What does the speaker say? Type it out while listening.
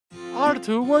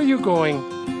Artu, where are you going?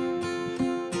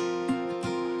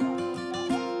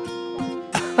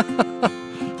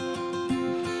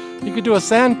 You could do a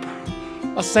sand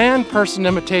person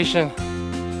imitation.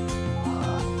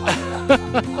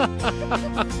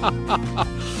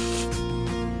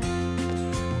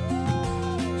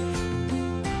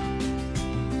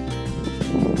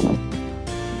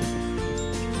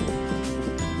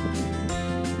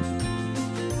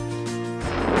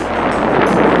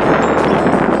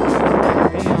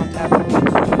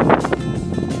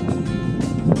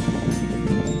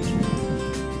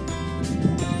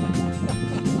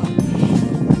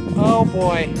 Oh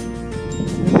boy.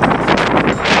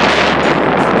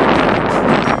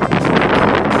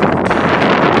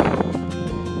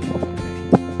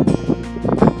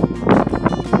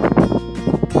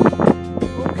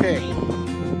 Okay.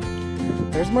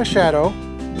 There's my shadow.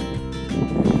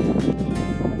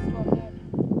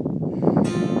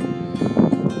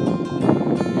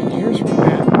 And here's your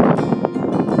map.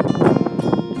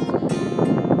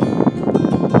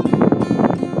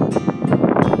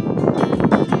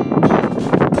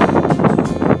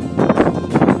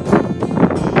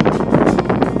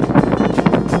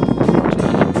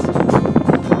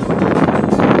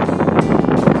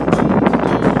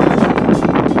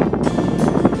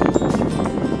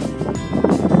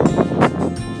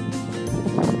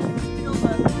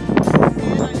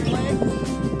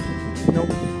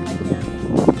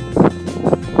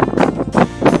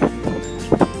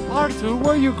 Artu,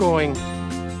 where are you going?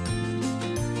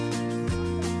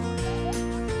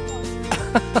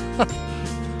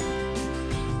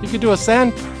 You could do a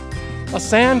sand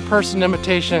person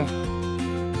imitation.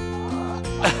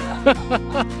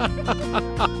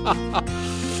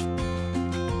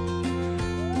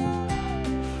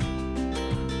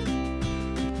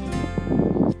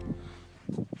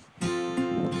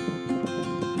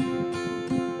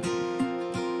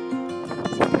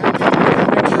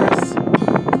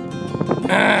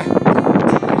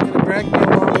 Drag me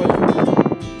along with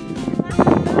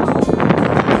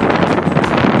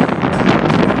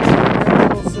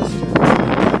little sister.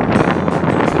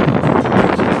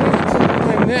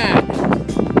 Like that.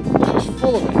 She's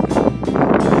full of it.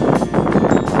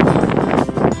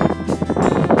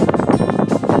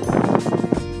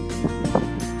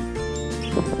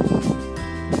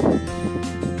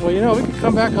 Well, you know, we could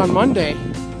come back on Monday.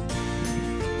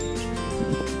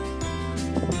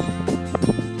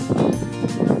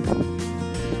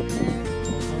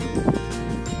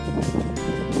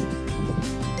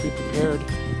 Prepared.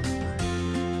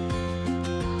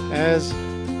 As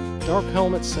Dark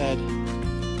Helmet said,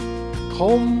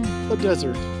 comb the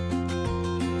desert. I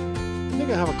think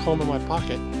I have a comb in my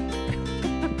pocket.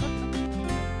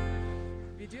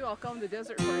 If you do, I'll comb the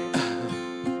desert for you.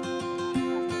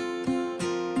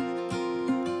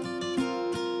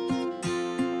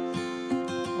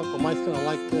 Uncle Mike's gonna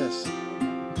like this.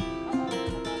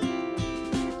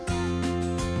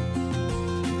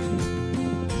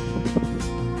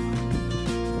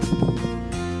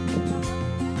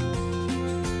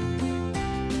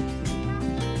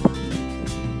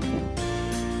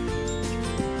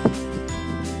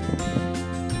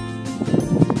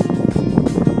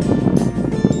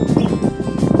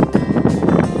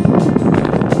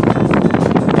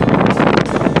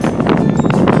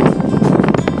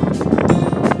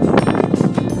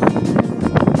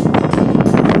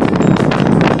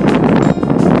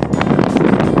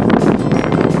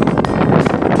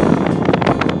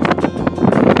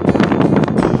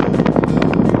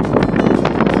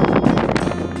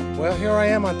 Well, here I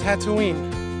am on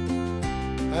Tatooine.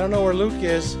 I don't know where Luke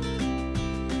is,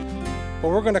 but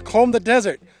we're gonna comb the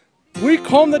desert. We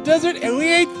combed the desert and we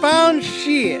ain't found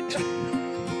shit.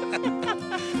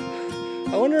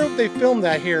 I wonder if they filmed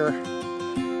that here.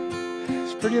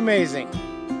 It's pretty amazing.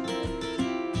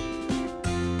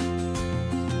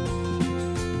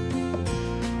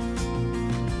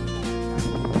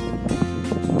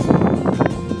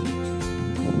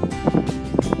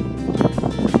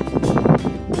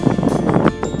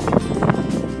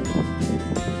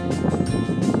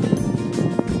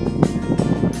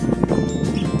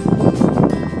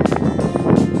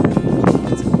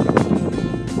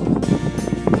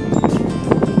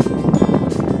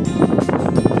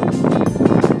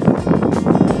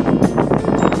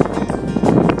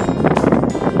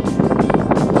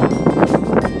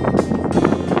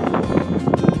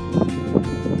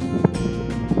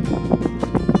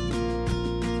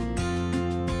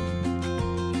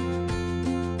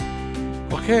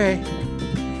 Okay,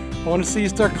 I want to see you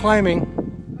start climbing.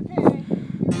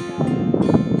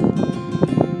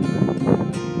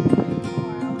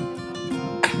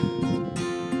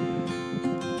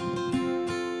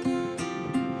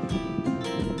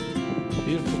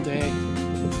 Beautiful day.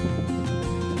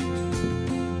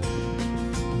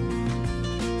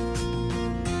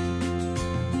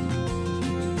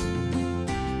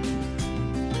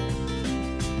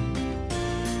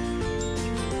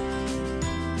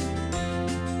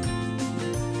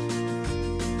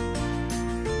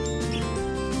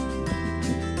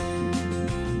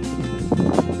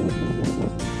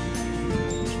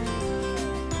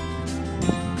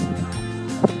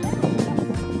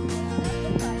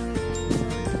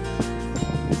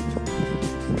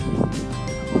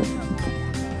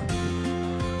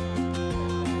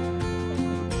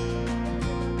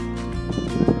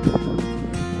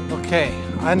 Okay,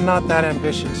 I'm not that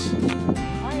ambitious.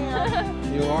 I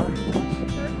am. You are? Want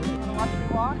to watch me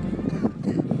walk?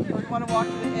 Or you want to walk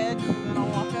to the edge and then I'll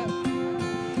walk up?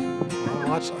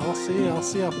 I'll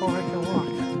see how far I can walk.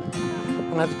 I'm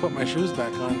gonna have to put my shoes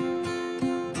back on.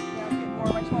 Yeah, I'll get more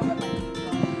of my 12 at my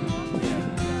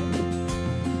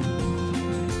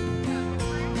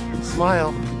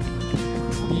Smile.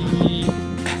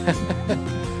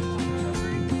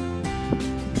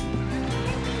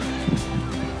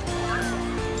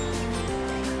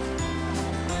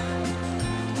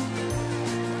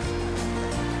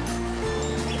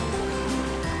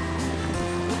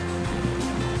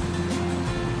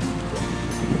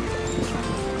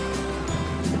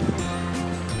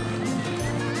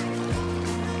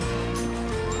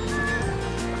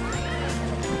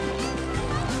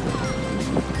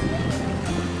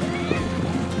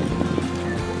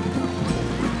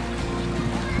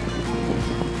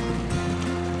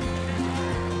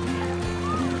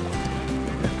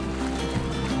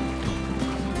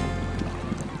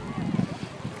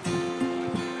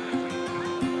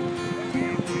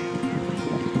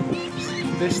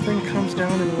 This thing comes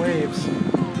down in waves.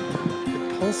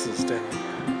 It pulses down.